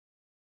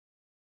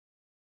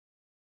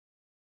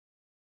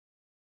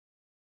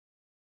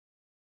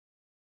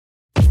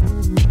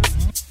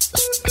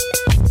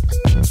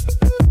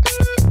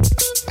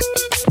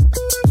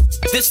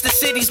This the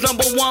city's #1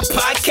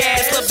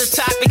 podcast. Love the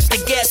topics,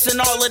 the guests, and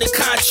all of the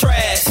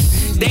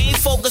contrasts. They ain't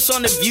focused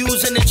on the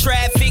views and the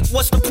traffic.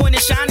 What's the point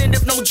of shining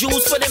if no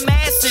jewels for the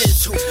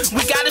masses?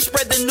 We gotta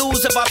spread the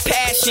news of our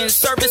passion.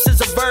 Service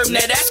is a verb, now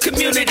that's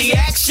community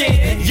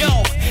action. Yo,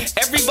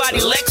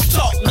 everybody let's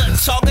talk. Look,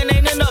 talking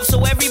ain't enough,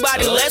 so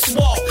everybody let's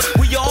walk.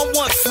 We all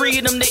want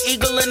freedom, the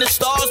eagle and the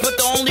stars, but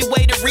the only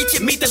way to reach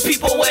it, meet the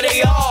people where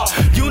they are.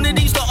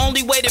 Unity's the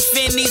only way to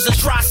fend these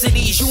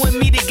atrocities. You and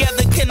me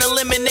together can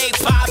eliminate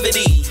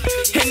poverty.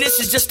 And this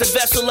is just a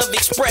vessel of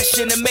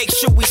expression to make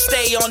sure we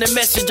stay on the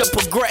message of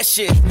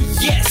progression.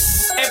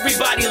 Yes,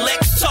 everybody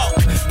let's talk.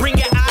 Bring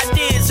your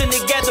ideas and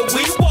together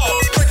we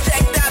walk.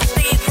 Protect our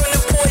seeds from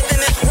the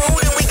poisonous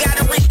root, and we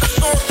gotta reach the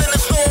source and the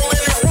soul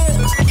and the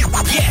root.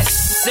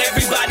 Yes,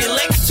 everybody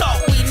let's talk.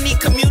 We need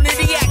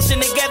community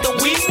action. Together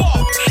we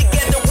walk.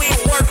 Together we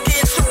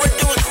working to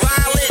reduce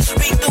violence.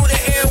 Speak through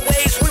the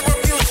airways. We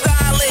refuse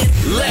silence.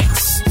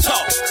 Let's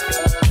talk.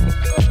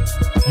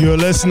 You're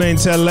listening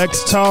to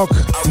Let's Talk,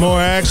 More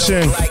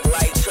Action.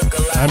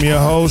 I'm your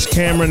host,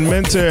 Cameron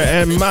Minter,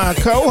 and my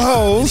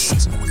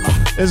co-host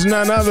is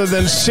none other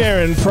than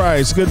Sharon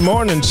Price. Good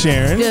morning,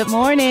 Sharon. Good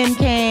morning,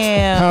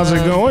 Cam. How's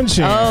it going,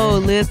 Sharon? Oh,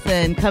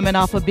 listen, coming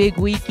off a big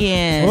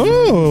weekend.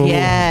 Oh,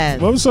 yes.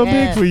 What was so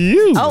big for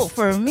you? Oh,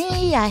 for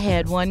me, I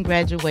had one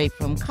graduate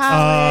from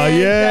college.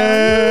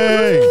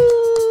 Yay.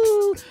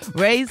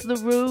 Raise the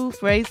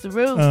roof.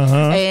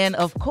 Uh-huh. And,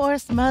 of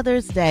course,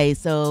 Mother's Day.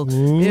 So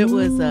it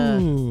was a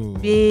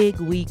big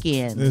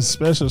weekend. It's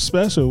special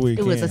weekend.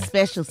 It was a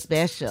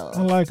special.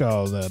 I like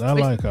all that. I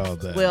like all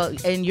that. Well,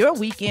 and your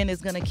weekend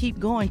is going to keep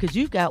going because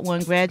you've got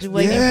one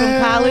graduating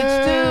from college,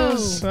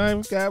 too.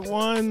 I've got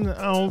one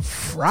on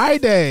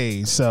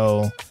Friday.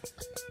 So,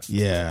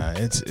 yeah,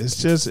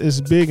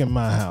 it's big in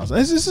my house.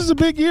 This is a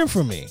big year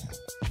for me.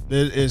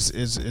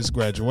 It's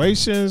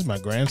graduations. My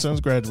grandson's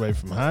graduating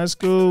from high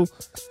school.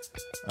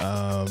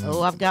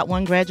 I've got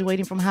one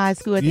graduating from high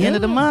school at the end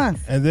of the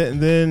month. And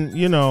then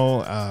you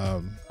know,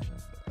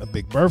 a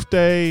big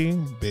birthday,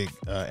 big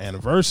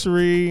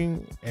anniversary,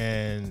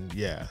 and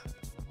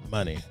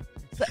money.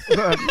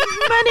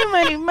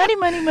 money.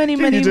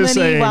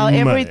 While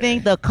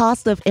everything, the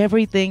cost of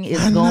everything is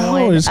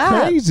going it's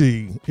up.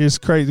 It's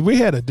crazy. We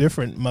had a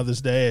different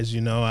Mother's Day, as you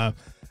know. I've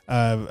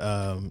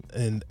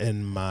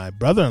in my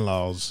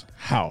brother-in-law's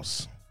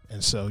house,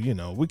 and so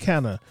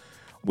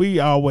we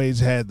always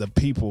had the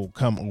people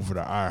come over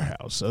to our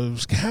house, so it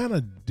was kind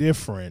of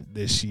different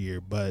this year.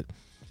 But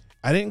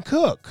I didn't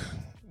cook,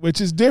 which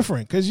is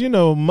different because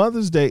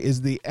Mother's Day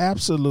is the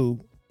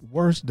absolute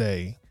worst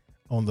day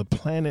on the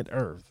planet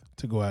Earth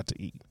to go out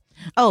to eat.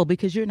 Oh,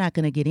 because you're not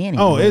going to get any.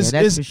 That's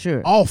it's for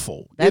sure.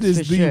 Awful. That's it is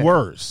for the sure.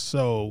 worst.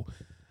 So.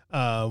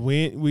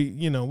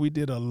 We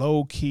did a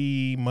low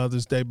key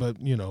Mother's Day, but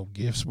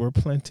gifts were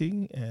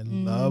plenty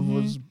and love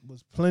was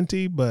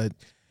plenty. But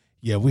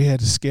yeah, we had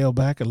to scale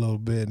back a little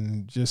bit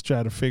and just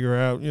try to figure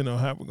out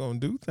how we're gonna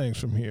do things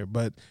from here.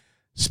 But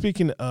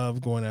speaking of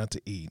going out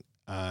to eat,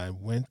 I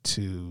went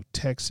to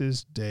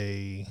Texas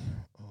de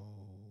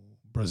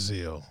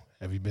Brazil.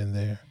 Have you been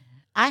there?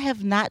 I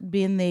have not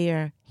been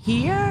there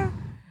here.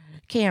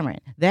 Cameron,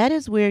 that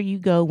is where you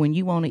go when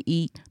you want to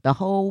eat the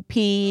whole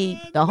pig,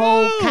 the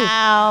whole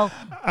cow,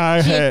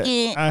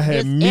 chicken, I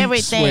had meat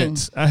everything.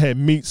 sweats. I had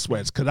meat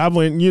sweats because I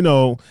went,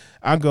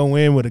 I go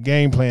in with a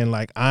game plan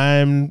like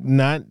I'm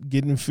not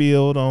getting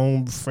filled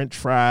on French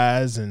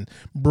fries and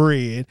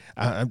bread.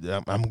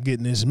 I'm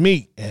getting this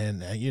meat,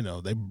 and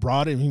they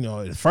brought it.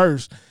 At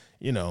first,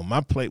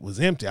 my plate was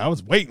empty. I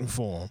was waiting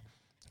for them.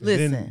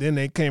 Listen. Then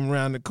they came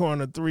around the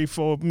corner,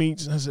 3-4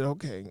 meats, and I said,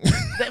 okay.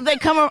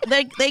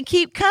 They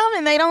keep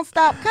coming. They don't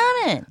stop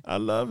coming. I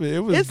love it. It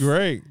was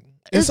great.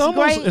 It's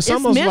almost great. It's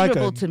almost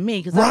miserable like to me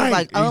because I was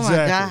like, oh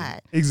my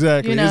God.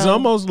 Exactly. It's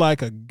almost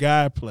like a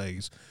guy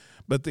place,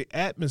 but the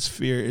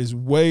atmosphere is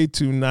way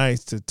too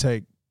nice to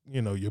take,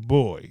 your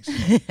boys.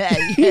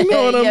 You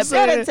know what I'm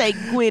saying? You better take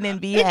Gwen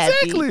and be happy.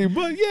 Exactly.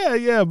 But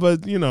but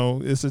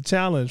it's a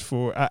challenge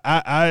for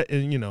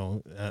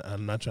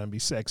I'm not trying to be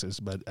sexist,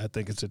 but I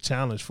think it's a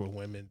challenge for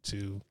women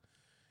to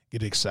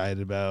get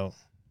excited about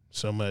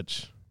so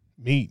much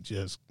meat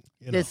just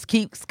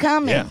keeps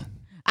coming. Yeah.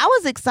 I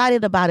was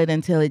excited about it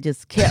until it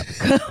just kept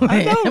coming.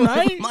 I know,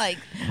 right? I'm like,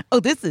 oh,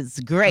 this is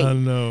great. I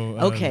know.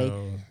 Okay,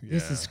 Yeah.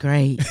 this is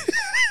great.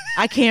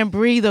 I can't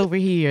breathe over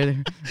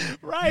here.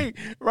 Right.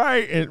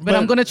 But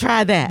I'm going to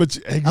try that. But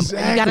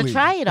exactly. You got to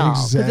try it all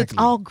because it's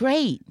all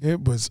great.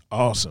 It was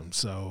awesome.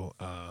 So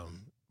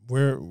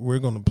we're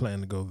going to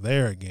plan to go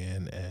there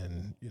again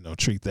and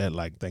treat that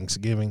like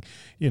Thanksgiving.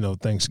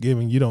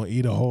 Thanksgiving, you don't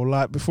eat a whole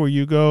lot before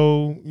you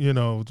go,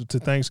 to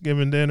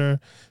Thanksgiving dinner,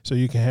 so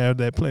you can have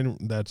that plenty.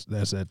 That's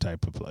that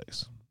type of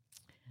place.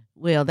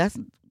 Well, that's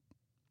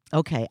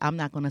okay. I'm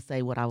not going to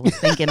say what I was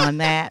thinking on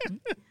that.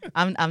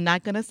 I'm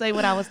not going to say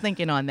what I was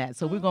thinking on that.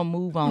 So we're going to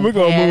move on. We're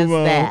going to move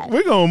on. That.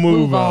 We're going to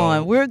move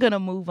on. We're going to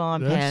move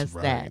on That's past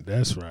right. that.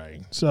 That's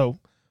right. So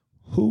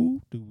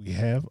who do we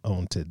have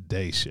on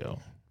today's show?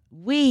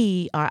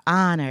 We are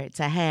honored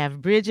to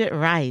have Bridgett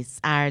Rice,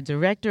 our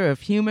Director of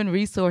Human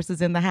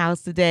Resources, in the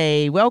house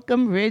today.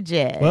 Welcome,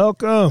 Bridgett.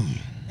 Welcome.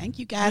 Thank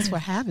you guys for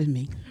having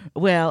me.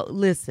 Well,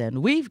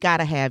 listen, we've got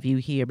to have you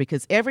here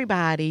because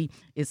everybody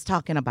is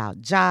talking about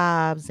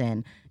jobs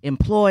and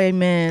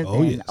employment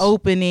and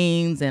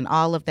openings and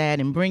all of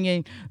that and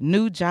bringing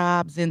new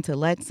jobs into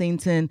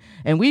Lexington.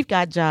 And we've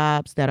got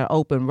jobs that are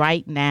open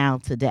right now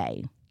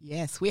today.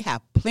 Yes, we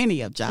have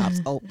plenty of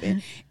jobs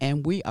open,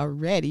 and we are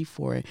ready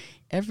for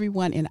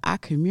everyone in our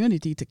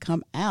community to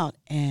come out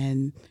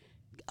and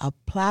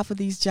apply for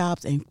these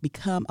jobs and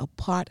become a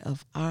part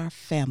of our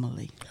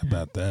family. How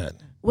about that?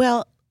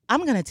 Well,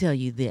 I'm going to tell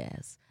you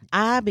this.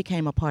 I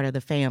became a part of the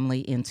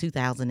family in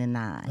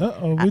 2009.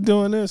 We're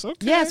doing this?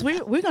 Okay. Yes,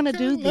 we're going to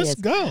do this. Let's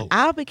go.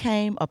 I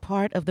became a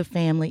part of the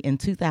family in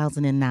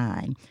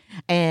 2009.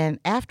 And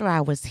after I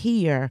was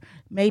here,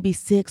 maybe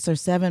 6 or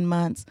 7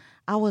 months,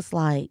 I was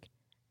like,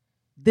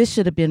 this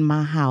should have been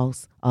my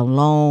house a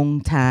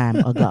long time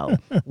ago.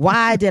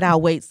 Why did I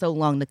wait so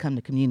long to come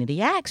to community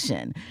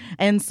action?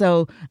 And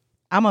so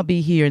I'm going to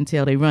be here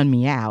until they run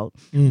me out.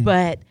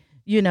 But,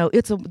 you know,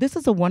 this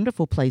is a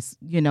wonderful place,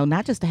 you know,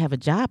 not just to have a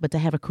job, but to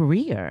have a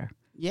career.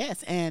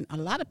 Yes, and a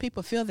lot of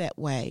people feel that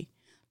way.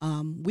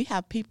 We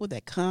have people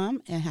that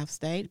come and have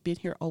stayed, been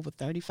here over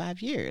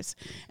 35 years.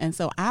 And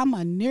so I'm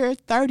a near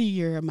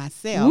 30-year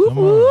myself.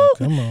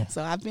 Come on.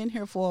 So I've been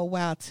here for a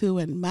while, too.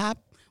 And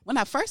when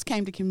I first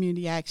came to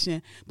community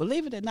action,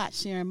 believe it or not,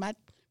 Sharon, my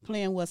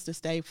plan was to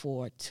stay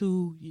for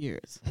 2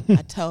 years.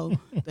 I told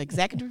the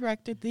executive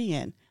director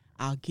then,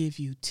 I'll give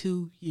you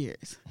 2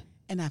 years.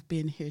 And I've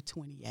been here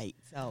 28.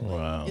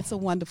 So It's a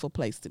wonderful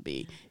place to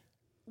be.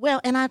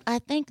 Well, and I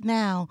think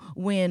now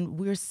when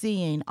we're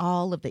seeing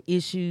all of the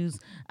issues,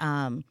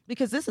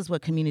 because this is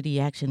what community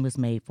action was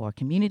made for.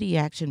 Community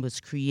action was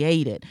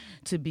created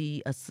to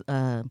be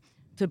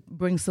to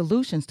bring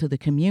solutions to the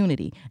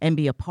community and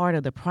be a part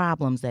of the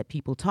problems that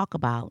people talk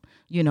about,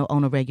 you know,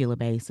 on a regular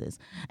basis.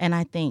 And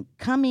I think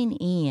coming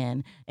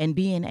in and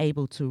being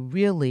able to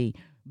really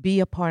be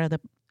a part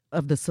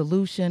of the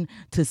solution,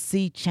 to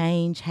see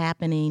change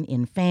happening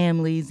in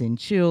families and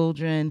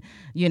children,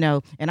 you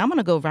know, and I'm going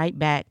to go right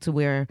back to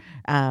where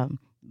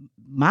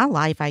my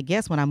life, I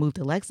guess, when I moved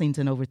to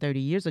Lexington over 30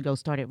 years ago,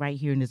 started right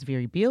here in this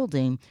very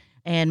building.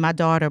 And my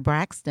daughter,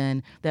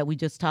 Braxton, that we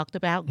just talked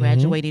about,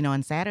 graduating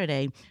on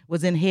Saturday,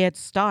 was in Head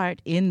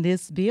Start in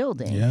this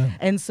building. Yeah.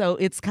 And so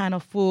it's kind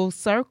of full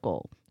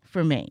circle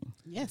for me.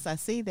 Yes, I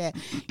see that.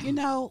 You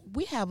know,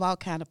 we have all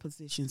kind of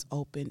positions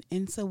open.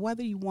 And so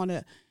whether you want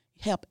to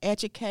help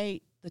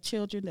educate the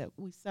children that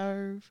we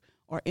serve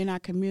or in our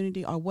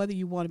community, or whether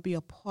you want to be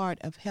a part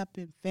of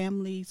helping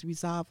families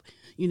resolve,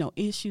 you know,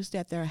 issues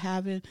that they're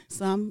having,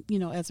 some, you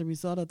know, as a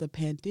result of the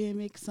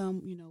pandemic, some,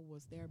 you know,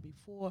 was there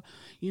before,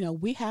 you know,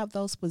 we have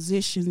those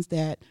positions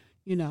that,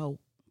 you know,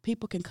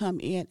 people can come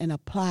in and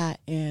apply,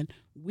 and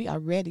we are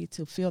ready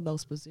to fill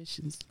those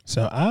positions.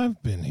 So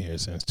I've been here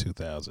since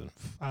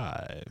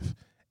 2005,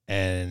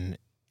 and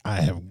I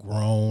have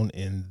grown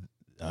in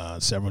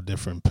several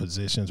different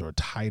positions or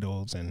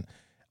titles, and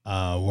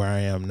where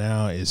I am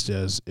now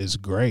is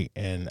great,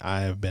 and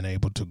I have been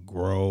able to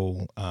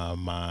grow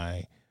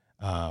my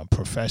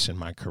profession,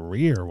 my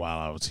career while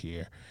I was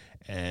here,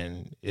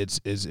 and it's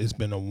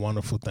been a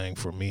wonderful thing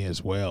for me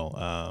as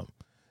well.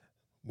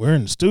 We're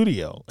in the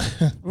studio,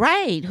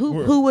 right?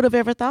 Who would have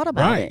ever thought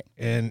about it?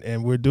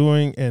 And we're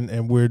doing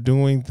we're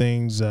doing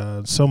things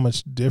so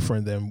much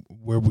different than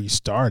where we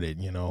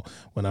started. You know,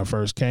 when I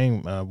first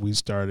came, we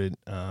started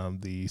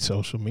the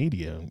social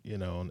media. You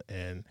know,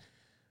 and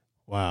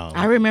wow,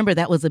 I remember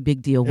that was a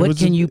big deal. What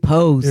can you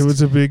post? It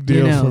was a big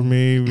deal, you know, for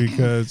me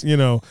because, you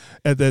know,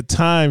 at that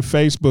time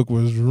Facebook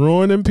was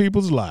ruining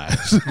people's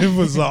lives. It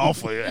was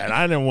awful, and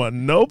I didn't want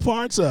no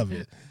parts of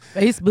it.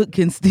 Facebook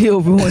can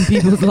still ruin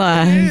people's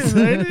lives.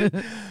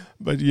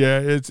 But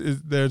yeah,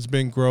 there's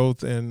been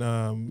growth,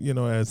 and you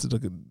know, as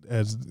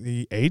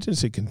the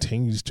agency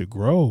continues to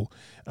grow,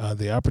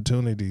 the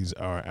opportunities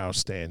are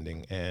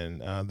outstanding,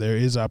 and there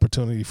is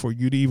opportunity for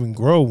you to even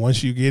grow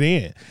once you get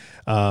in.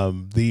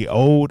 The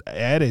old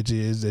adage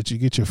is that you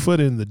get your foot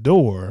in the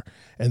door,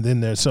 and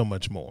then there's so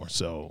much more.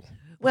 So.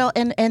 Well,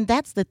 and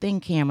that's the thing,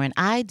 Cameron.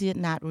 I did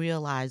not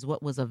realize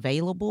what was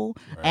available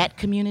at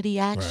Community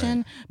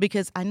Action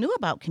because I knew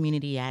about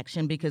Community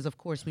Action because, of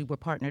course, we were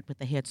partnered with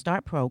the Head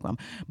Start program.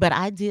 But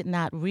I did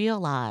not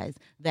realize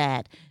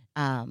that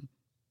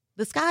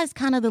the sky's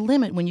kind of the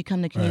limit when you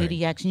come to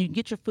Community Action. You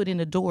get your foot in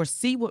the door,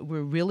 see what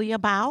we're really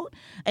about,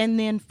 and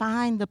then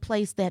find the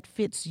place that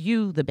fits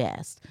you the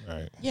best.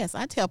 Right. Yes,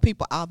 I tell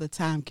people all the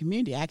time,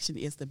 Community Action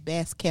is the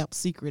best kept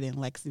secret in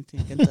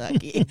Lexington,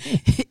 Kentucky.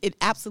 It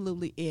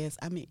absolutely is.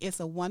 I mean, it's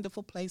a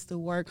wonderful place to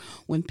work.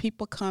 When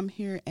people come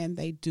here and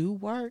they do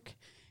work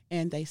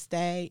and they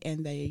stay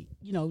and they,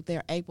 you know,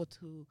 they're able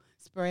to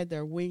spread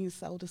their wings,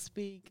 so to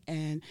speak,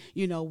 and,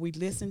 you know, we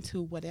listen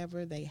to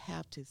whatever they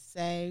have to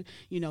say.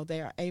 You know,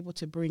 they are able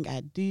to bring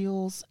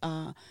ideals,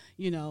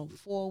 you know,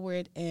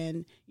 forward,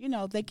 and, you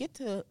know, they get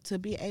to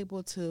be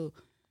able to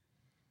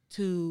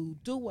to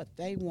do what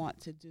they want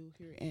to do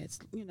here, and it's,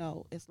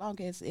 as long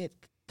as it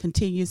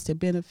continues to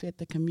benefit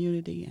the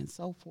community and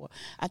so forth.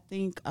 I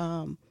think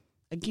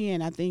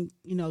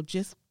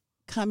just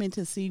coming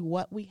to see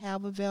what we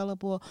have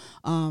available,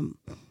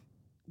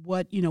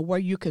 what where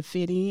you could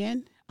fit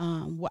in,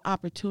 what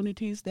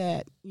opportunities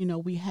that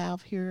we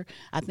have here.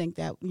 I think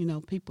that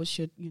people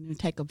should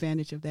take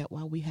advantage of that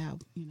while we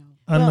have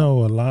I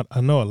know a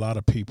lot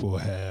of people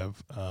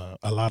have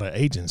a lot of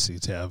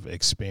agencies have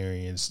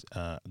experienced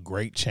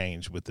great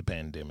change with the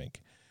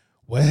pandemic.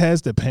 What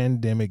has the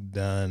pandemic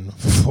done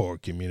for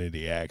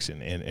community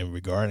action and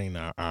regarding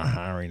our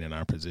hiring and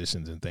our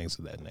positions and things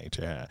of that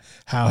nature?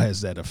 How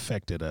has that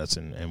affected us,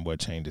 and what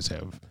changes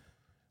have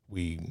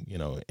we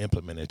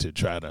implemented to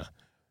try to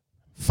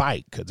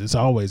fight, because it's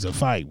always a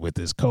fight with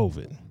this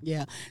COVID?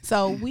 Yeah.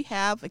 So we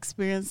have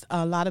experienced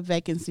a lot of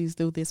vacancies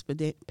through this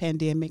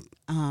pandemic.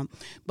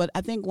 But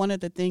I think one of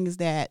the things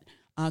that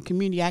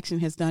community action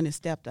has done is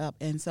stepped up.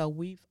 And so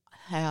we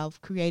have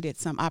created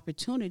some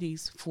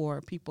opportunities for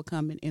people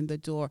coming in the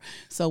door.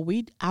 So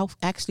we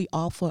actually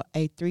offer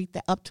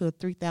up to a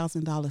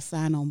 $3,000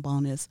 sign-on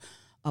bonus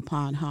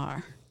upon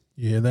hire.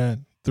 Yeah, that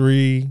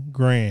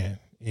 $3,000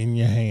 in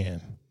your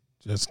hand,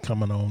 just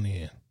coming on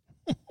in.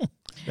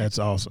 That's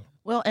awesome.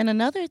 Well, and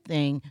another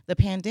thing, the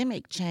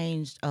pandemic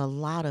changed a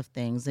lot of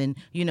things. And,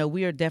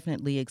 we are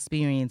definitely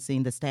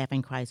experiencing the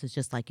staffing crisis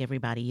just like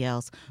everybody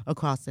else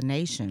across the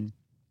nation.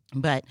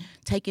 But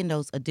taking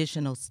those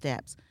additional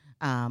steps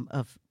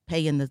of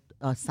paying the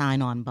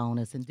sign-on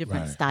bonus and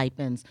different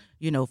stipends,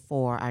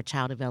 for our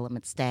child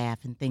development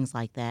staff and things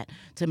like that,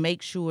 to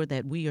make sure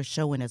that we are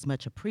showing as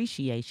much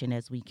appreciation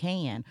as we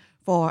can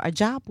for a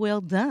job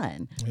well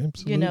done.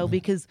 Absolutely.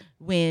 Because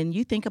when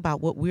you think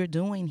about what we're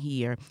doing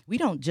here, we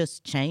don't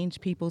just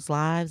change people's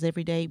lives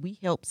every day. We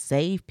help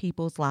save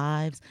people's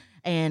lives.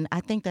 And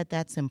I think that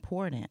that's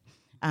important.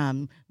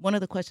 One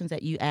of the questions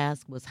that you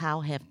asked was,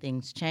 how have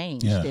things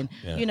changed? Yeah, and,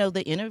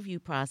 the interview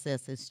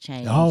process has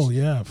changed. Oh,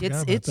 yeah. I forgot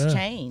about it's that.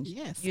 changed.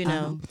 Yes.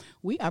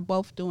 We are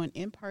both doing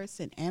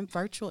in-person and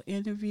virtual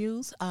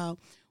interviews.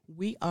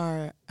 We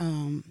are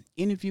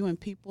interviewing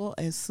people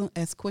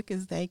as quick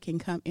as they can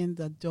come in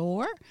the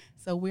door.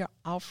 So we're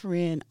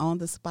offering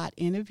on-the-spot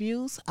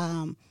interviews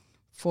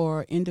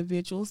for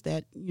individuals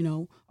that,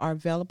 are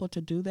available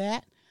to do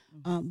that.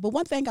 But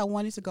one thing I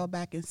wanted to go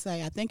back and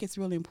say, I think it's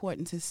really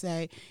important to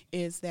say,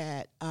 is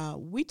that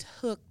we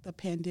took the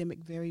pandemic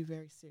very,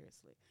 very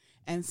seriously.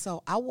 And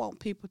so I want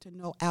people to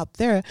know out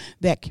there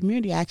that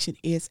community action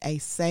is a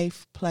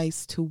safe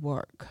place to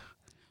work.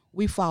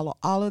 We follow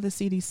all of the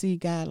CDC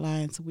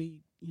guidelines.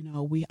 We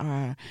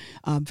are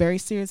very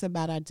serious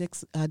about our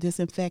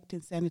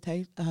disinfecting,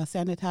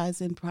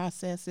 sanitizing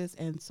processes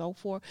and so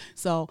forth.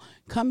 So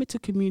coming to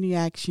community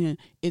action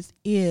is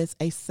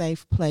a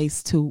safe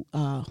place to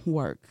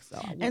work.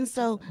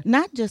 So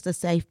not just a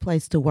safe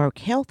place to work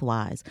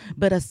health-wise,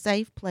 but a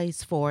safe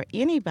place for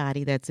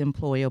anybody that's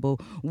employable.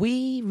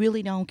 We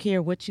really don't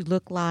care what you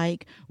look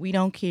like. We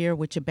don't care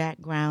what your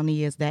background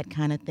is, that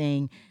kind of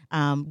thing.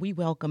 We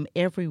welcome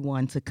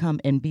everyone to come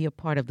and be a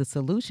part of the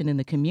solution in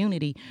the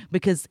community,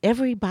 because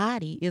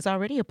everybody is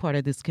already a part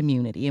of this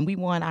community, and we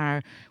want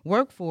our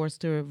workforce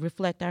to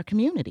reflect our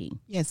community.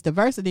 Yes,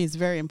 diversity is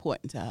very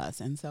important to us.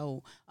 And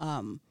so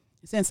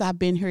since I've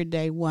been here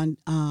day one,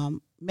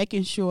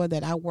 making sure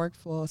that our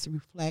workforce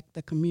reflect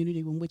the community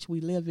in which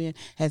we live in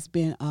has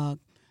been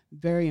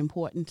very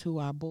important to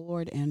our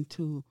board and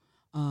to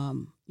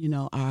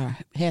our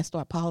Head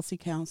Start Policy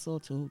Council,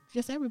 to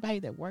just everybody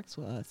that works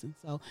for us. And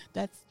so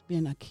that's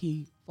been a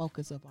key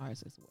focus of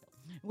ours as well.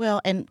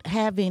 Well, and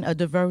having a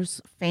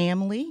diverse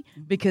family,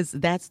 because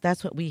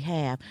that's what we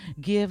have,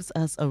 gives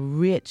us a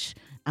rich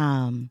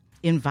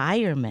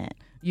environment,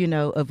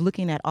 of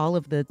looking at all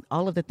of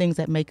the things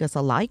that make us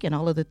alike and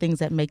all of the things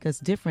that make us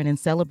different, and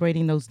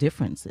celebrating those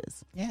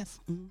differences. Yes,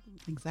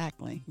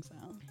 exactly. So.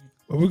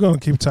 Well, we're going to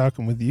keep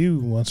talking with you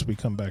once we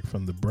come back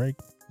from the break.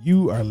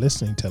 You are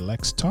listening to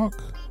Lex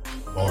Talk,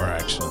 More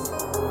Action.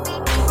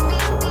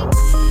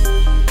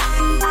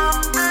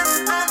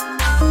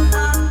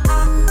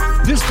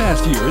 This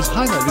past year has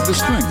highlighted the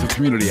strength of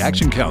Community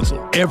Action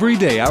Council. Every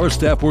day, our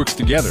staff works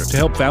together to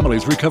help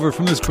families recover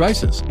from this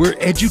crisis. We're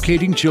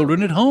educating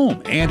children at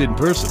home and in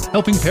person,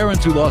 helping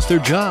parents who lost their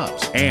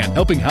jobs, and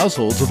helping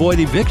households avoid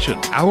eviction.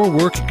 Our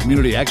work at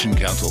Community Action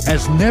Council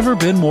has never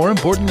been more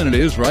important than it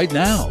is right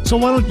now. So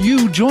why don't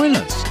you join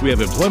us? We have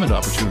employment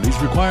opportunities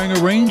requiring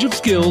a range of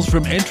skills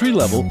from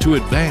entry-level to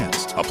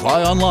advanced.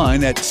 Apply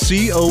online at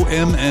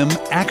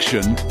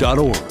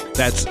commaction.org.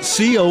 That's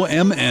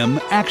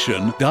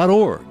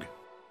commaction.org.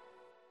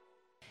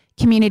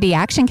 Community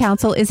Action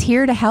Council is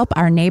here to help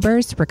our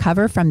neighbors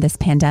recover from this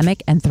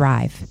pandemic and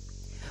thrive.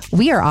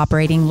 We are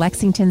operating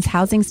Lexington's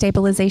Housing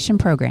Stabilization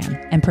Program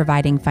and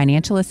providing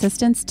financial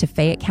assistance to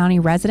Fayette County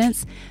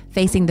residents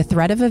facing the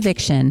threat of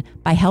eviction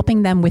by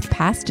helping them with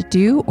past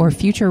due or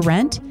future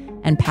rent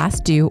and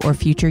past due or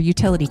future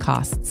utility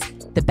costs.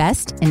 The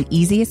best and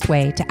easiest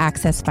way to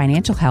access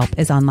financial help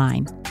is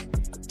online.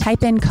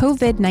 Type in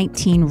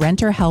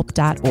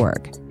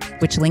COVID-19renterhelp.org.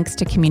 which links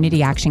to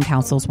Community Action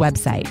Council's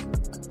website.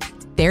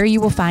 There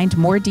you will find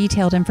more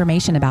detailed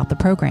information about the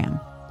program.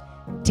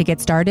 To get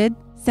started,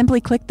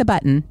 simply click the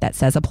button that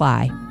says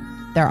Apply.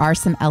 There are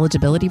some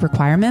eligibility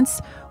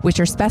requirements, which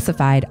are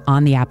specified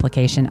on the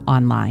application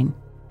online.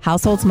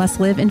 Households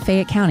must live in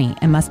Fayette County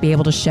and must be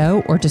able to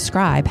show or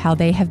describe how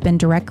they have been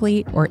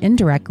directly or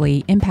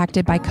indirectly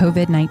impacted by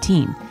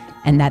COVID-19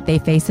 and that they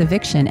face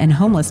eviction and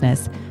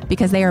homelessness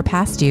because they are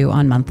past due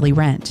on monthly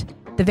rent.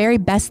 The very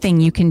best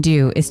thing you can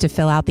do is to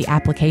fill out the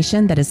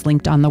application that is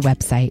linked on the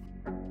website.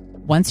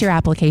 Once your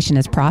application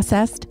is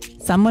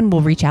processed, someone will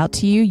reach out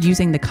to you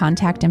using the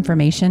contact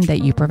information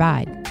that you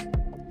provide.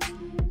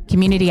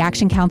 Community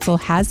Action Council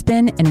has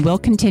been and will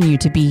continue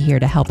to be here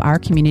to help our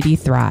community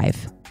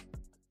thrive.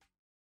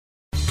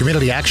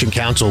 Community Action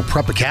Council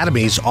Prep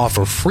Academies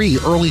offer free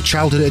early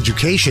childhood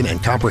education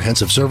and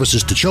comprehensive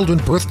services to children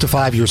birth to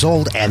 5 years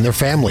old and their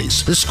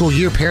families. This school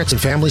year, parents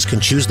and families can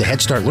choose the Head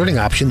Start learning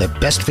option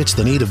that best fits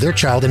the need of their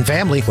child and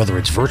family, whether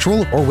it's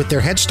virtual or with their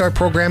Head Start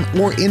program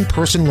or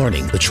in-person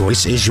learning. The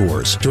choice is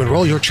yours. To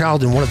enroll your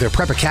child in one of their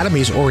prep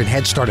academies or in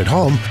Head Start at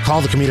home,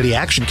 call the Community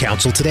Action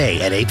Council today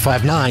at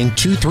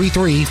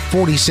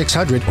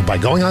 859-233-4600 or by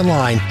going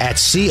online at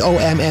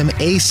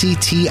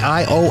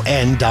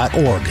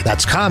COMMACTION.org.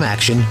 That's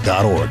ComAction.org.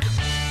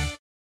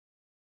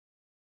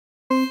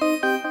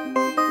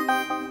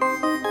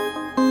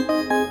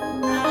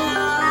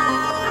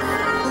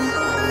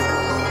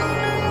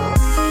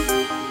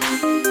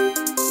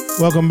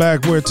 Welcome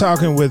back. We're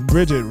talking with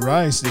Bridgett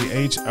Rice, the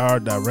HR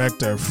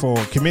Director for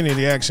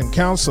Community Action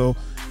Council.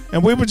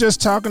 And we were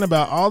just talking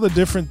about all the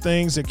different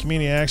things that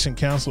Community Action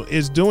Council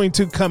is doing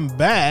to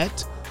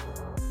combat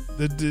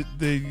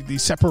the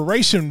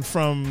separation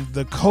from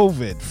the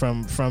COVID,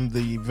 from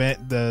the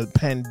event, the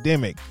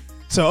pandemic.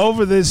 So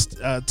over this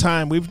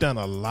time, we've done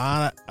a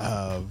lot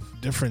of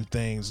different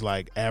things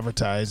like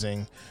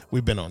advertising.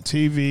 We've been on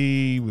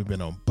TV. We've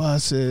been on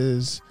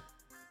buses.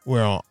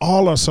 We're on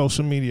all our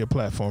social media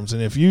platforms.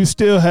 And if you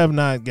still have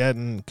not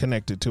gotten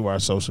connected to our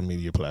social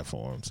media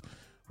platforms,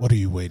 what are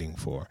you waiting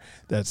for?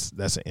 That's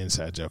an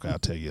inside joke. I'll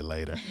tell you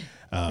later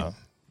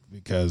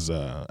because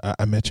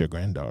I met your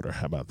granddaughter.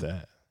 How about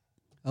that?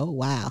 Oh,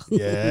 wow.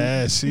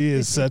 Yeah, she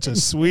is such a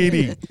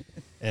sweetie.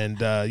 And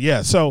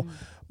so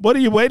what are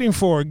you waiting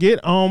for?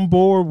 Get on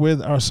board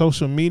with our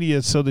social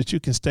media so that you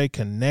can stay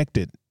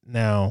connected.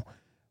 Now,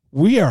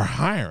 we are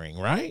hiring,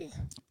 right?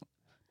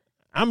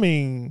 I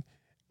mean,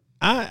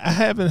 I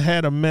haven't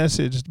had a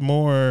message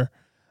more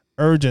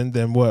urgent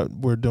than what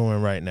we're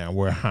doing right now.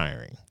 We're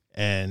hiring.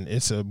 And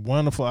it's a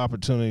wonderful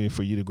opportunity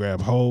for you to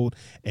grab hold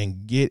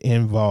and get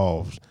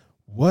involved.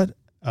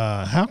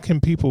 How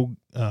can people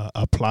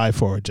apply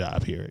for a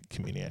job here at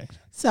Community Action?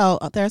 So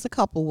there's a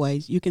couple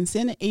ways. You can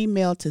send an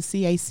email to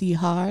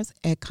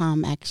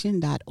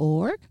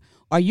cachars@comaction.org,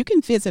 or you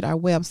can visit our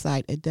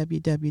website at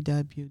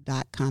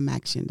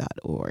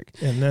www.comaction.org.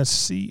 And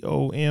that's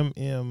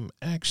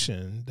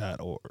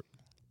COMMAction.org.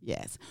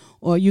 Yes.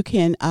 Or you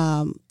can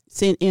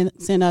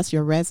send us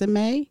your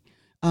resume.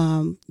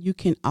 You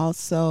can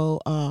also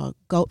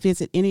go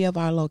visit any of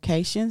our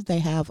locations. They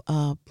have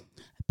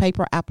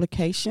paper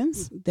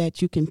applications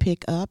that you can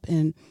pick up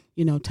and,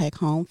 take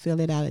home, fill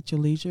it out at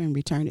your leisure, and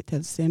return it to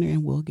the center,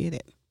 and we'll get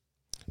it.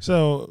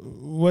 So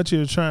what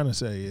you're trying to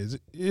say is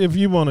if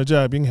you want a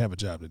job, you can have a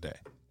job today.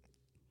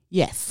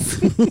 Yes.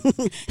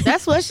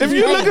 That's what she's If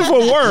you're looking for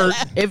work.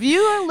 If you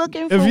are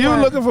looking for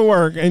looking for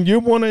work and you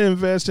want to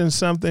invest in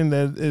something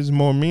that is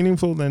more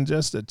meaningful than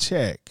just a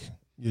check,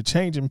 you're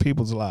changing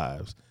people's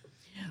lives.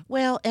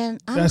 Well,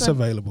 and that's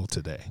available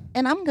today.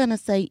 And I'm going to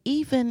say,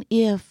 even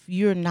if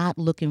you're not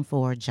looking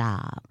for a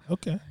job,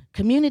 okay,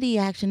 Community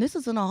Action, this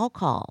is an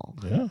all-call.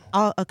 Yeah.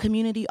 A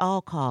community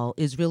all-call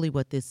is really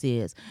what this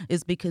is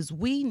because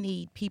we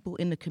need people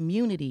in the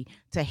community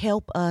to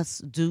help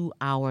us do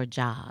our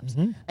jobs.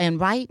 Mm-hmm.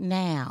 And right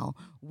now,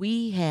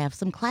 we have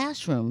some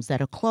classrooms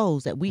that are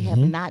closed that we have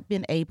not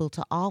been able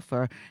to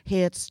offer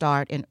Head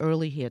Start and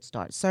early Head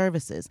Start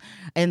services.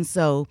 And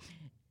so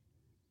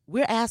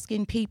we're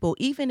asking people,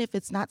 even if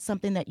it's not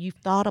something that you've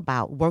thought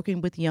about,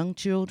 working with young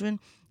children,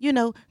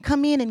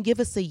 come in and give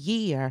us a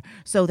year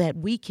so that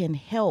we can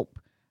help,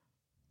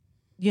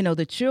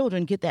 the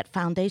children get that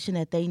foundation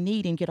that they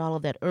need and get all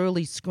of that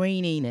early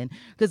screening. And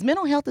because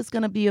mental health is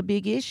going to be a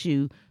big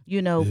issue,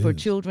 for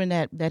children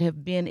that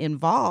have been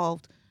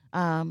involved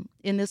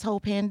in this whole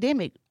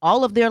pandemic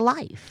all of their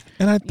life.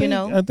 And I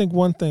think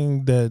one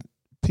thing that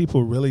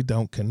people really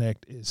don't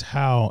connect is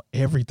how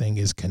everything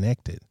is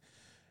connected.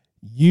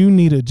 You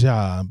need a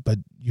job, but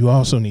you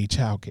also need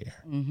childcare.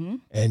 Mm-hmm.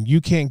 And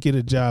you can't get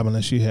a job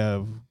unless you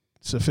have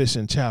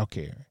sufficient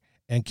childcare.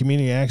 And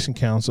Community Action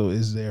Council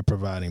is there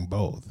providing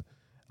both.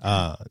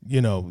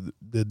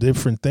 The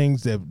different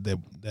things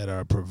that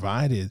are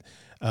provided,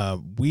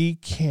 we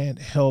can't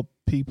help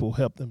people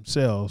help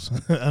themselves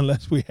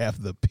unless we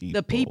have the people.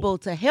 The people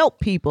to help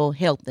people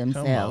help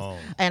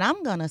themselves. And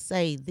I'm going to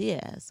say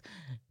this.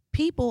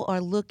 people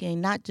are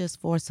looking not just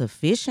for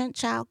sufficient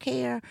child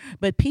care,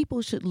 but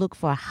people should look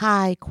for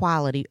high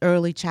quality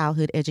early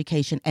childhood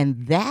education.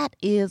 And that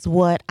is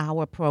what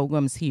our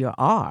programs here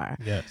are.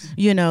 Yes.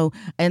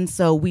 And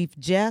so we've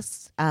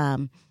just,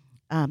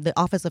 the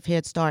Office of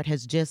Head Start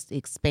has just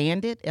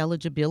expanded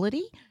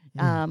eligibility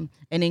and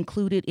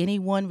included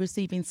anyone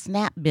receiving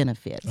SNAP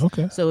benefits.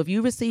 Okay. So if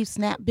you receive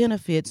SNAP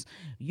benefits,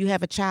 you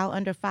have a child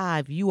under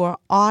 5, you are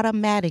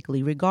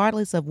automatically,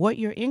 regardless of what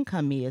your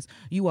income is,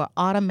 you are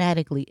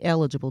automatically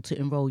eligible to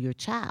enroll your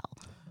child.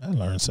 I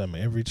learn something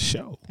every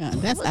show. Yeah,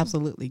 that's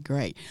absolutely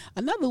great.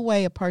 Another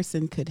way a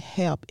person could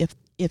help, if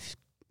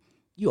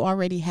you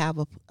already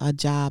have a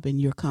job and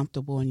you're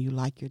comfortable and you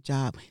like your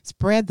job,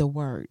 spread the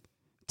word.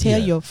 Tell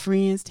your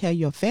friends, tell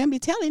your family,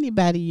 tell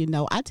anybody you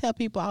know. I tell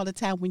people all the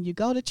time, when you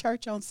go to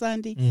church on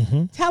Sunday,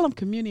 tell them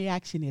Community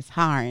Action is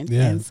hiring,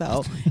 and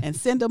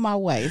send them our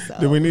way. So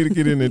Do we need to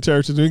get in the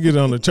churches? We get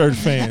on the church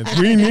fans.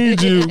 We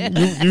need you.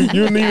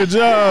 You need a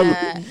job.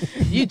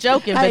 You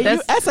joking,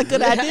 but that's a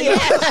good idea.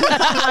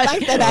 I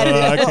like that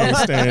idea. I can't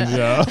stand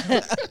y'all.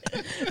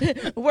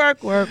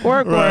 work. Right,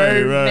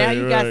 Now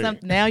you got right.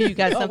 something. Now you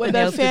got something With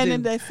else that fan to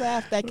in do. their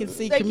staff, they can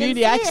see They can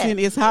Community see Action it.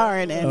 is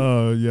hiring. And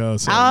Oh, yeah.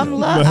 So I'm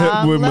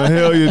with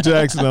Mahalia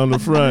Jackson on the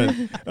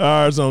front,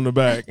 ours on the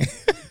back.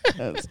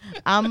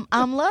 I'm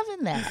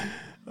loving that.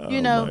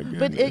 Oh,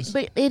 but it is.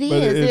 But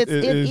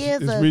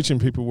It's reaching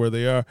people where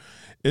they are.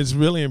 It's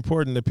really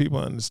important that people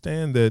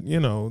understand that,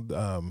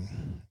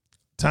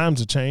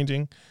 times are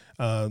changing.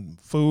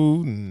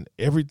 Food and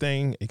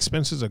everything,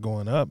 expenses are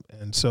going up.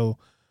 And so,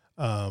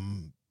 a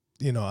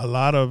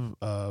lot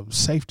of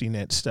safety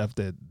net stuff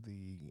that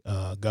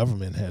the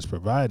government has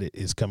provided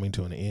is coming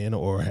to an end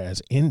or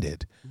has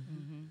ended.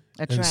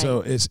 That's and right.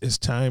 so it's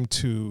time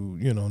to,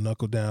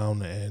 knuckle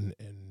down and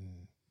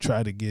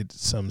try to get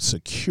some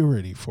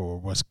security for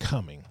what's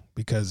coming,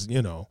 because,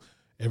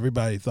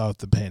 everybody thought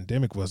the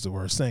pandemic was the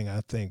worst thing.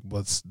 I think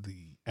what's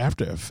the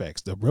after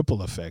effects, the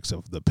ripple effects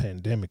of the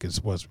pandemic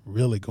is what's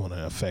really going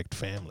to affect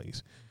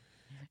families.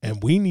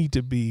 And we need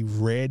to be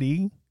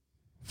ready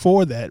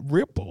for that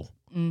ripple.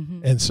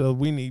 And so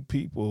we need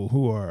people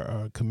who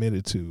are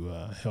committed to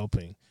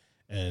helping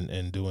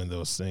and doing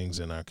those things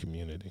in our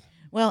community.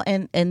 Well,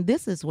 and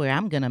this is where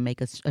I'm going to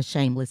make a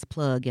shameless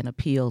plug and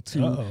appeal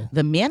to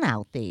the men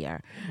out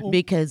there,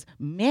 because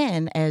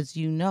men, as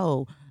you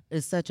know,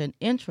 is such an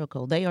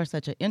integral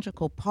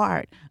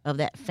part of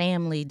that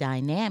family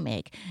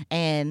dynamic.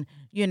 And,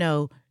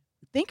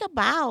 think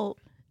about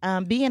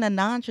being in a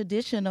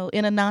non-traditional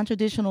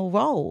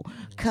role.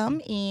 Come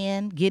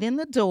in, get in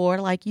the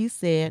door, like you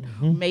said,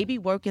 maybe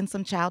work in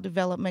some child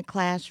development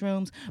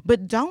classrooms,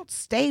 but don't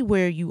stay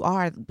where you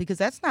are, because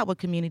that's not what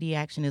Community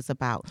Action is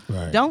about.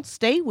 Right. Don't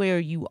stay where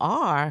you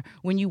are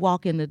when you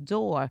walk in the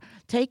door.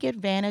 Take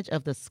advantage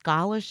of the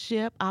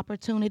scholarship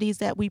opportunities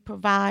that we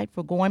provide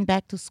for going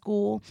back to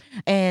school,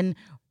 and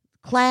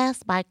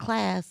class by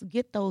class,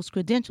 get those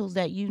credentials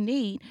that you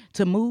need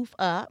to move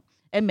up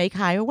and make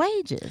higher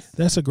wages.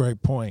 That's a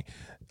great point.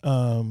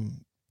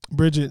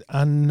 Bridgett,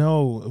 I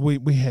know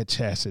we had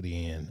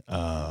Chastity in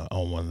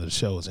on one of the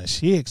shows, and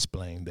she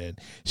explained that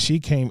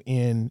she came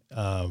in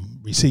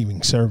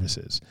receiving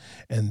services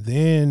and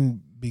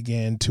then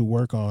began to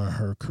work on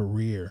her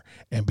career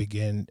and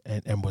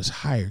was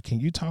hired. Can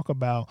you talk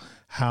about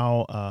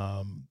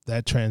how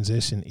that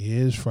transition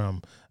is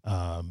from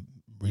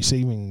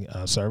receiving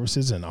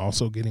services and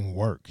also getting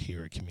work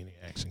here at Community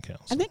Action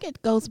Council? I think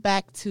it goes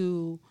back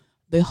to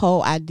the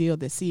whole idea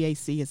that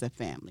CAC is a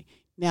family.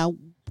 Now,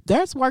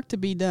 there's work to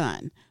be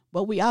done,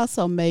 but we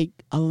also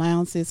make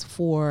allowances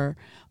for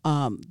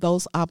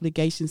those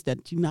obligations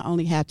that you not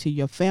only have to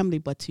your family,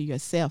 but to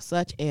yourself,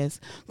 such as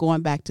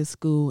going back to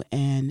school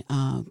and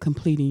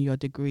completing your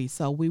degree.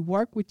 So we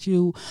work with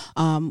you.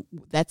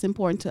 That's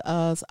important to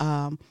us,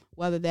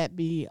 whether that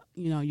be,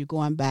 you're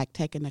going back,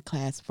 taking a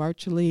class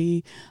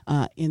virtually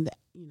in the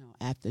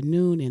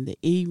afternoon, in the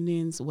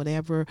evenings,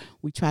 whatever.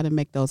 We try to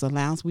make those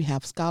allowances. We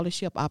have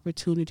scholarship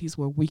opportunities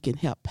where we can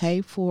help pay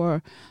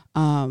for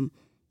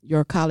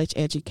your college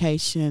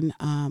education.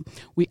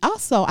 We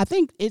also, I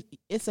think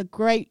it's a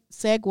great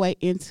segue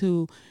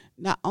into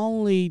not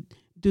only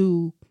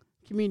do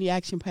Community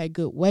Action pay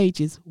good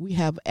wages, we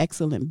have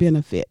excellent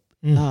benefit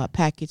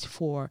package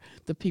for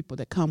the people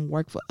that come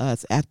work for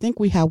us. I think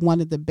we have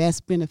one of the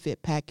best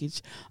benefit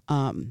package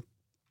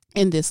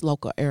in this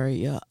local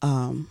area,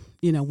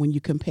 when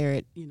you compare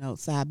it,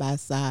 side by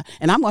side.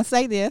 And I'm going to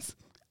say this.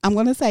 I'm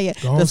going to say it.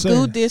 The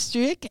school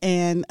district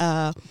and,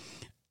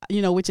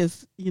 which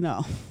is,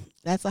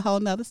 that's a whole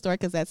nother story,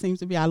 because that seems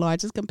to be our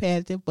largest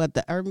competitive. But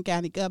the urban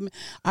county government,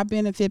 our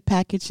benefit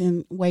package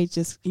and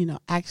wages,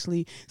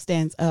 actually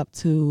stands up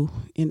to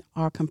and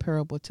are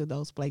comparable to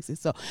those places.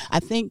 So I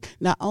think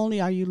not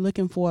only are you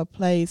looking for a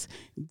place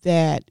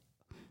that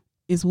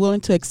is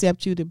willing to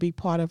accept you to be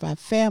part of our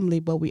family,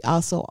 but we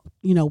also,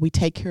 we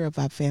take care of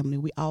our family.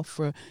 We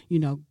offer,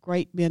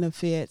 great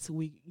benefits.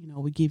 We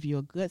give you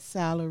a good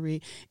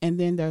salary. And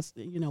then there's,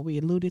 we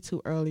alluded to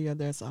earlier,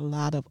 there's a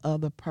lot of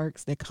other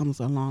perks that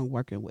comes along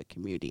working with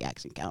Community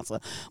Action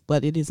Council.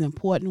 But it is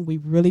important. We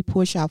really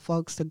push our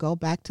folks to go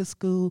back to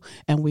school,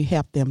 and we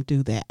help them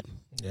do that.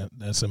 Yeah,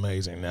 that's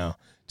amazing. Now,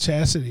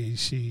 Chastity,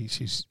 she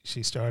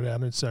started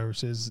out in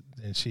services,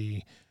 and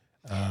she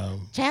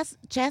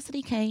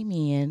Chastity came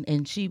in,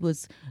 and she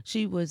was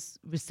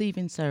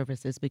receiving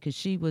services because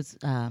she was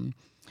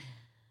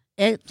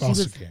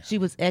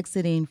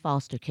exiting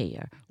foster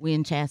care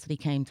when Chastity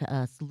came to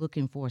us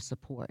looking for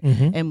support.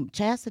 Mm-hmm. And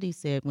Chastity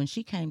said when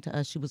she came to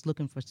us, she was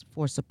looking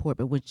for support,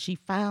 but what she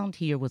found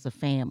here was a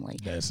family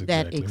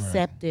that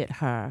accepted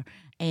her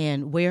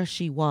and where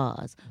she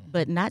was,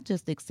 but not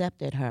just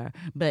accepted her,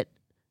 but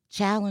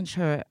challenged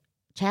her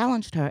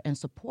and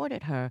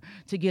supported her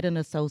to get an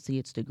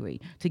associate's degree,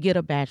 to get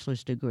a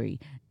bachelor's degree,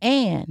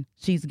 and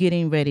she's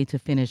getting ready to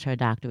finish her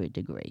doctorate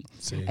degree.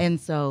 See. And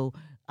so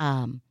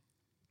the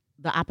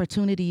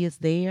opportunity is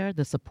there,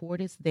 the support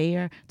is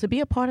there to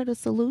be a part of the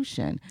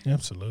solution.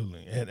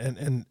 Absolutely.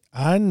 And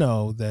I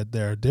know that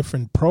there are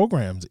different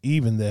programs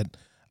even that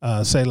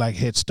say like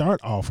Head Start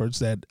offers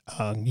that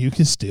you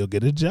can still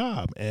get a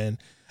job. And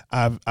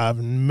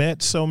I've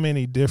met so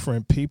many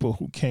different people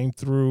who came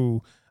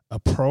through a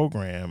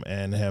program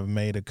and have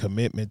made a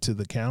commitment to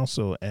the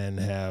council and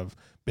have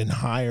been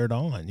hired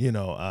on,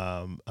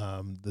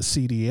 the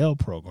CDL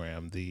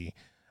program, the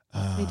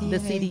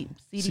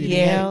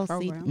CDL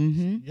program.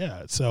 Mm-hmm.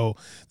 Yeah. So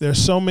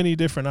there's so many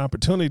different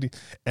opportunities,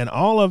 and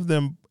all of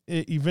them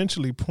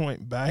eventually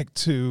point back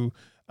to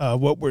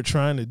what we're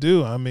trying to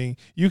do. I mean,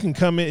 you can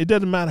come in. It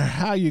doesn't matter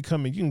how you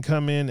come in. You can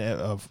come in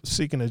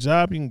seeking a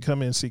job. You can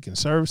come in seeking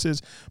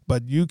services,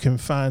 but you can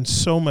find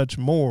so much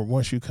more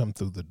once you come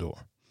through the door.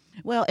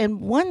 Well, and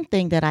one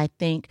thing that I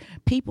think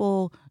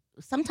people,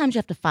 sometimes you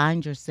have to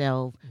find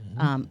yourself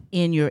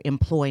in your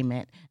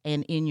employment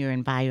and in your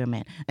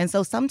environment. And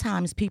so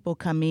sometimes people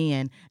come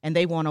in and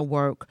they want to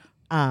work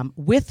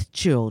with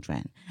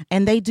children,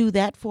 and they do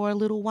that for a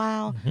little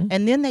while,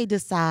 and then they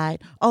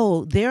decide,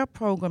 there are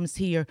programs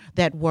here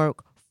that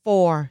work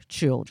for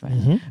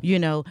children,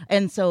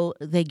 and so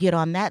they get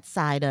on that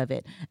side of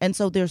it. And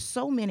so there's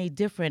so many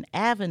different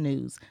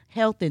avenues,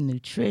 health and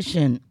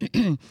nutrition.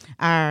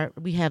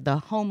 We have the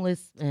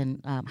homeless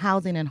and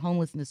housing and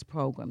homelessness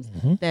programs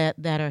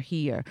that are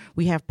here.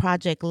 We have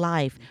Project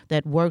Life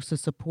that works to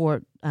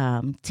support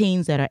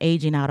teens that are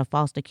aging out of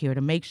foster care to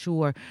make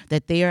sure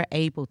that they are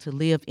able to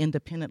live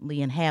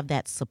independently and have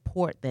that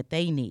support that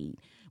they need.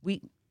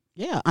 We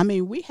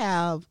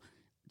have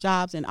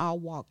jobs in all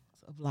walks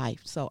of life.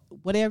 So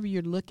whatever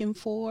you're looking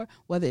for,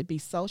 whether it be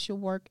social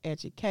work,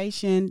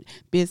 education,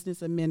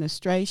 business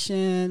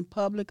administration,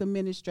 public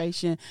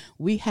administration,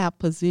 we have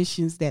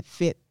positions that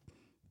fit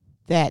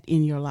that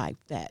in your life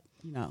that,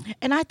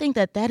 And I think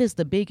that is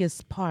the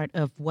biggest part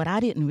of what I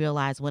didn't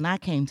realize when I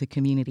came to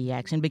Community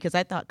Action, because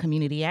I thought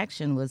Community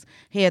Action was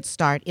Head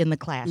Start in the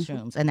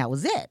classrooms, and that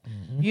was it,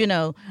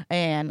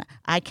 and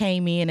I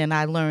came in and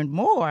I learned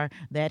more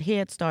that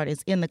Head Start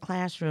is in the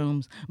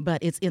classrooms,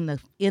 but it's in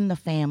the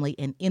family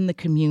and in the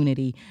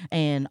community,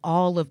 and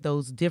all of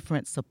those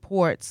different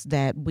supports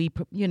that we,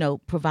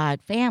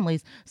 provide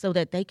families so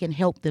that they can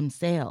help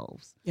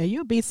themselves. Yeah,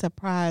 you'll be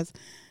surprised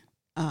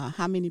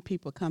how many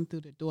people come through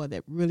the door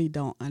that really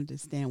don't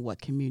understand what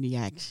community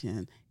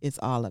action is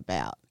all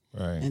about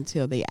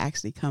until they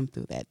actually come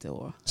through that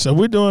door. So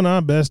we're doing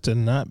our best to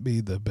not be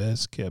the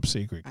best kept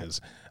secret, because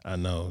I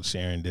know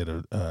Sharon did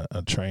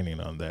a training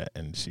on that,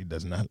 and she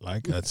does not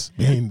like us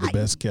being the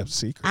best kept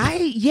secret.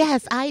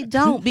 I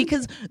don't,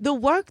 because the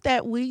work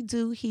that we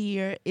do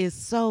here is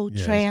so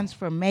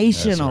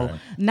transformational,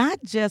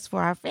 not just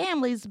for our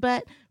families,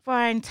 but for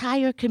our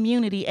entire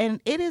community. And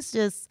it is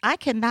just, I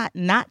cannot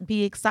not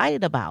be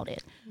excited about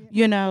it, we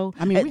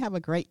have a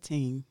great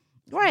team.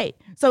 Right.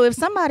 So if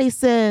somebody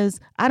says,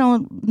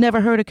 never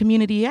heard of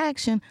community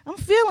action, I'm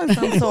feeling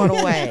some sort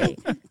of way,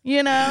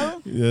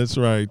 That's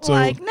right.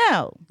 So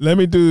no. Let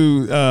me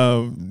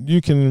do,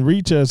 you can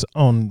reach us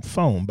by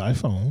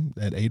phone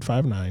at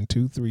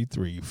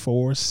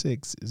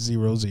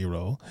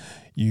 859-233-4600.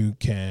 You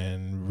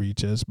can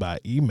reach us by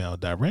email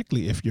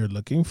directly if you're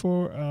looking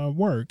for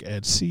work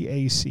at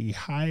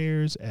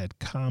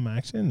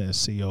cac-hires@comaction,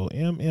 that's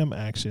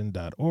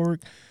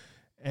COMMaction.org,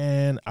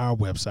 and our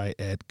website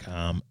at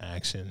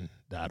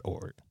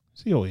comaction.org.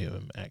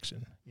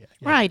 COMMaction. Yeah.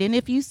 Right. And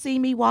if you see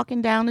me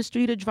walking down the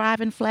street or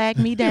driving, flag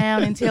me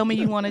down and tell me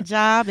you want a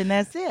job, and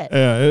that's it.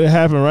 Yeah, it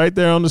happened right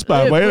there on the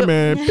spot. Wait a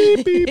minute.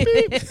 Beep, beep,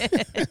 beep.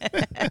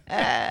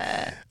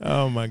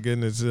 Oh, my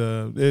goodness.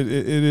 It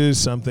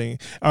is something.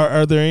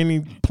 Are there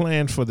any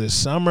plans for this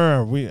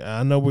summer?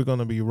 I know we're going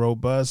to be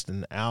robust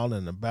and out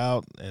and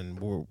about, and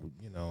we're,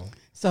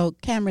 So,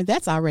 Cameron,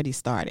 that's already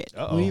started.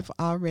 Uh-oh. We've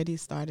already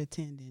started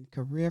attending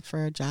career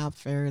fair, job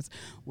fairs.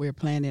 We're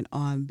planning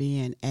on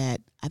being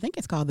at I think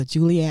it's called the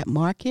Juliet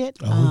Market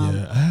I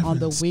haven't on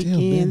the still been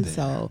weekend. there.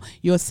 So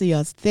you'll see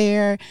us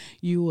there.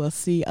 You will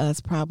see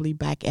us probably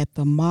back at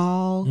the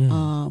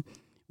mall.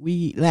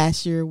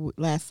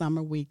 Last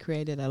summer we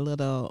created a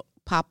little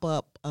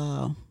pop-up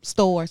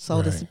store,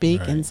 so to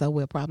speak, and so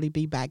we'll probably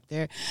be back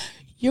there.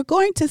 You're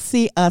going to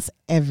see us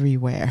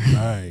everywhere.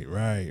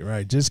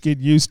 Right. Just get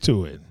used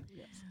to it.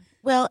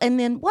 Well, and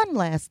then one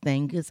last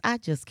thing, because I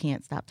just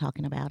can't stop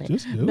talking about it.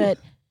 Just do but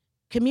it.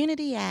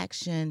 community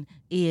action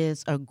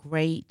is a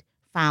great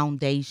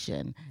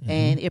foundation,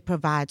 and it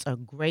provides a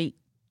great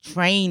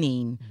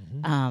training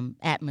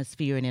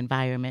atmosphere and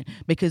environment,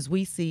 because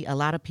we see a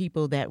lot of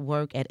people that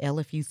work at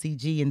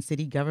LFUCG and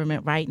city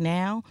government right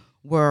now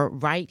were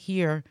right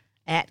here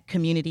at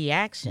Community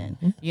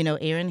Action. You know,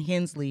 Erin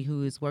Hensley,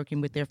 who is working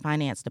with their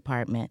finance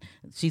department,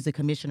 she's a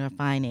commissioner of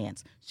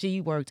finance. She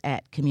worked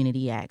at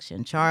Community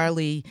Action.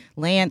 Charlie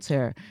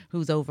Lanter,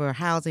 who's over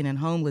housing and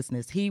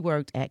homelessness, he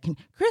worked at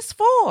Chris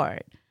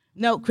Ford.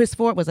 No, Chris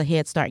Ford was a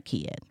Head Start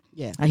kid.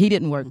 Yeah. He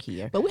didn't work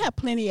here. But we have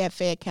plenty at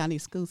Fayette County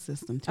School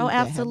System, too. Oh, that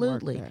have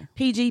absolutely. worked there.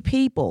 PG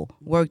People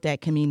worked at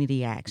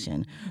Community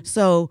Action.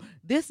 So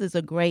this is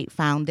a great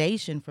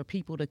foundation for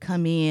people to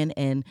come in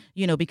and,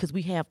 you know, because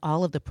we have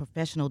all of the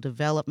professional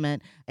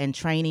development and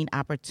training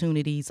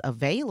opportunities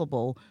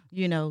available,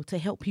 you know, to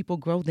help people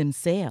grow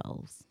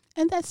themselves.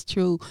 And that's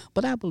true.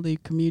 But I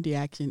believe Community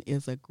Action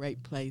is a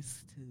great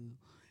place to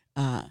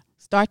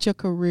start your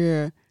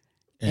career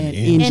and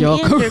end your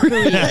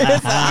career.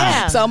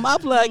 So my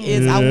plug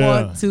is I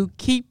want to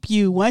keep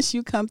you. Once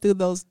you come through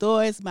those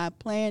doors, my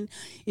plan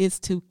is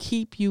to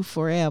keep you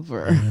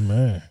forever.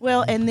 Amen.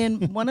 Well, and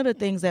then one of the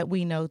things that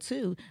we know,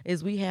 too,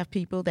 is we have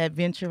people that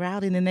venture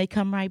out and then they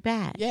come right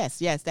back. Yes,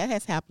 that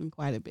has happened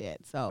quite a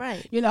bit. So,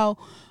 Right. you know,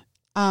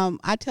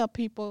 I tell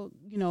people,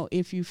 you know,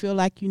 if you feel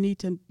like you need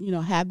to, you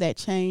know, have that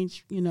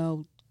change, you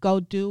know,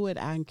 go do it.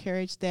 I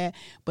encourage that.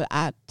 But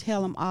I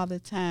tell them all the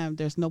time,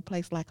 there's no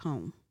place like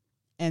home.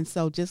 And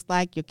so just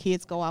like your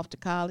kids go off to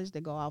college,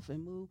 they go off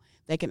and move,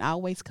 they can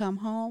always come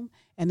home.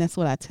 And that's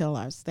what I tell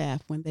our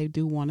staff when they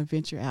do want to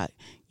venture out.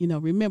 You know,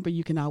 remember,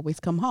 you can always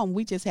come home.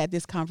 We just had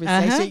this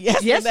conversation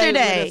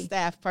yesterday with a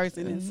staff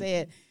person and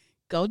said,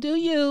 go do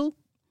you.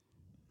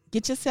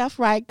 Get yourself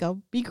right.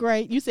 Go be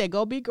great. You said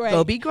go be great.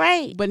 Go be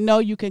great. But know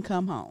you can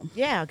come home.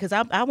 Yeah, because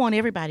I want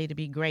everybody to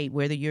be great,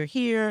 whether you're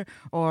here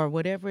or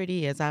whatever it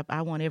is. I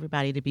want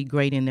everybody to be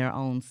great in their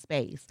own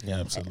space. Yeah,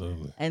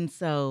 absolutely. And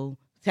so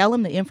tell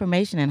them the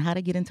information and how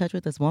to get in touch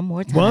with us one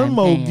more time. One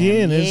more Pam.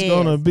 again, it's Yes.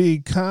 going to be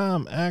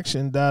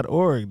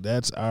comaction.org.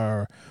 That's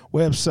our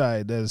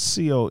website. That's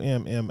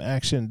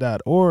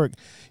COMMaction.org.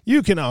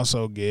 You can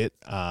also get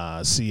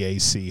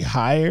CAC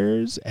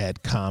hires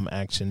at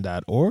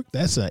comaction.org.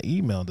 That's an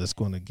email that's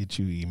going to get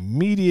you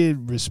immediate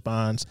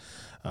response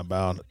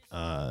about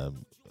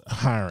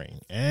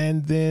hiring.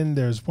 And then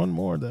there's one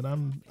more that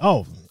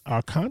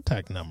our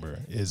contact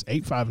number is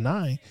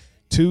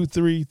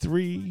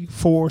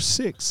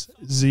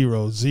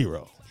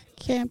 859-233-4600.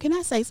 Cam, can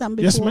I say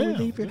something Yes, before we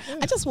ma'am. leave here? Yeah.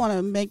 I just want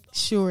to make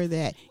sure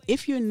that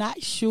if you're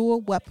not sure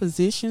what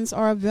positions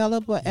are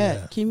available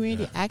at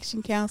Community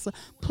Action Council,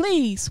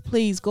 please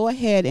go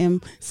ahead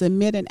and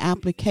submit an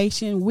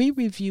application. We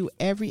review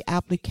every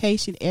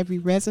application, every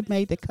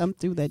resume that comes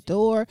through the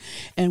door,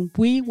 and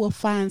we will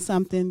find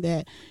something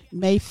that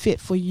may fit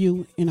for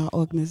you in our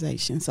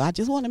organization. So I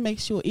just want to make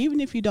sure, even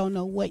if you don't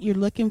know what you're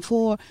looking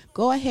for,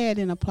 go ahead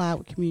and apply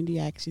with Community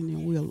Action,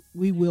 and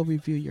we will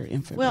review your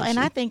information. Well, and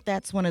I think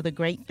that's one of the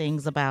great things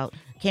about,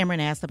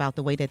 Cameron asked about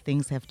the way that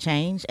things have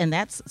changed, and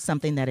that's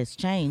something that has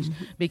changed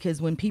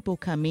because when people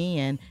come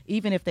in,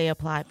 even if they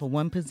applied for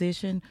one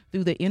position,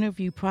 through the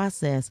interview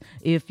process,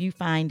 if you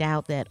find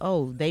out that,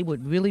 they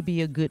would really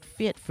be a good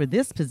fit for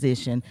this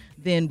position,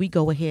 then we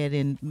go ahead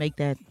and make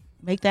that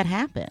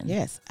happen.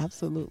 Yes,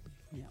 absolutely.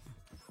 Yeah.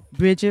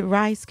 Bridgett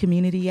Rice,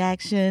 Community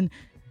Action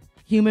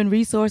Human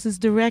Resources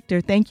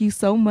Director, thank you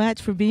so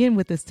much for being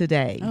with us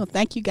today. Oh,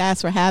 thank you guys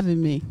for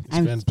having me. It's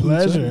been a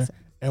pleasure.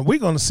 And we're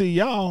going to see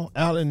y'all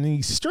out in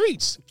these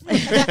streets.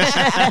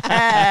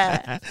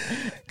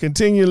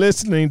 Continue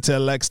listening to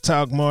Let's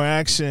Talk More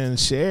Action.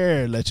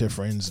 Share. Let your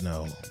friends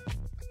know.